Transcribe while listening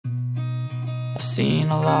I've seen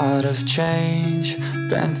a lot of change,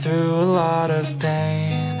 been through a lot of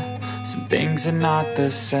pain. Some things are not the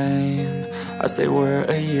same as they were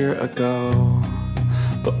a year ago,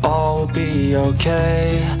 but all will be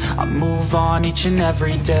okay. I move on each and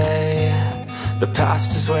every day. The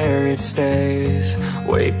past is where it stays,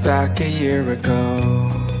 way back a year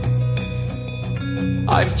ago.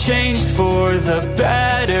 I've changed for the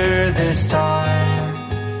better this time.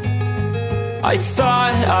 I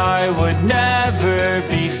thought I would never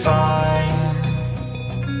be fine.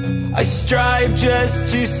 I strive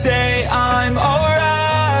just to say I'm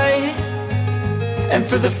alright, and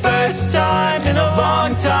for the first time in a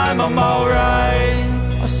long time I'm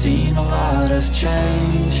alright. I've seen a lot of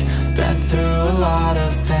change, been through a lot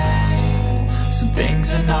of pain. Some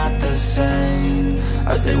things are not the same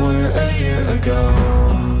as they were a year ago,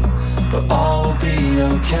 but all will be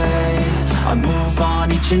okay. I move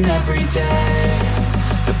on each and every day.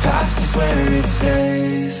 The past is where it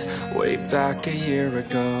stays, way back a year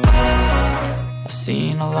ago. I've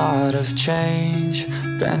seen a lot of change,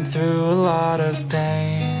 been through a lot of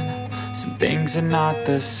pain. Some things are not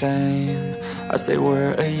the same as they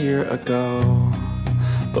were a year ago,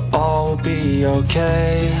 but all will be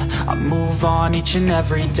okay. I move on each and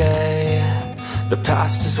every day. The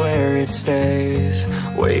past is where it stays,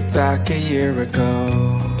 way back a year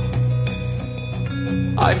ago.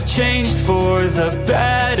 I've changed for the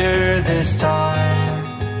better this time.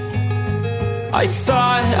 I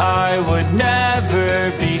thought I would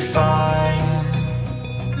never be fine.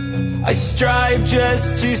 I strive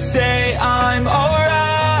just to say I'm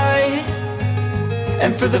alright,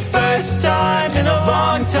 and for the first time in a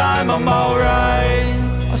long time I'm alright.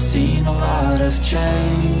 I've seen a lot of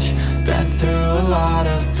change, been through a lot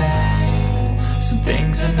of pain. Some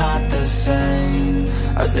things are not the same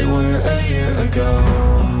as they were a year ago,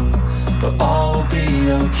 but all will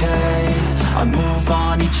be okay. I move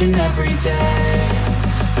on each and every day.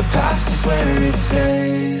 The past is where it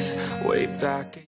stays, way back.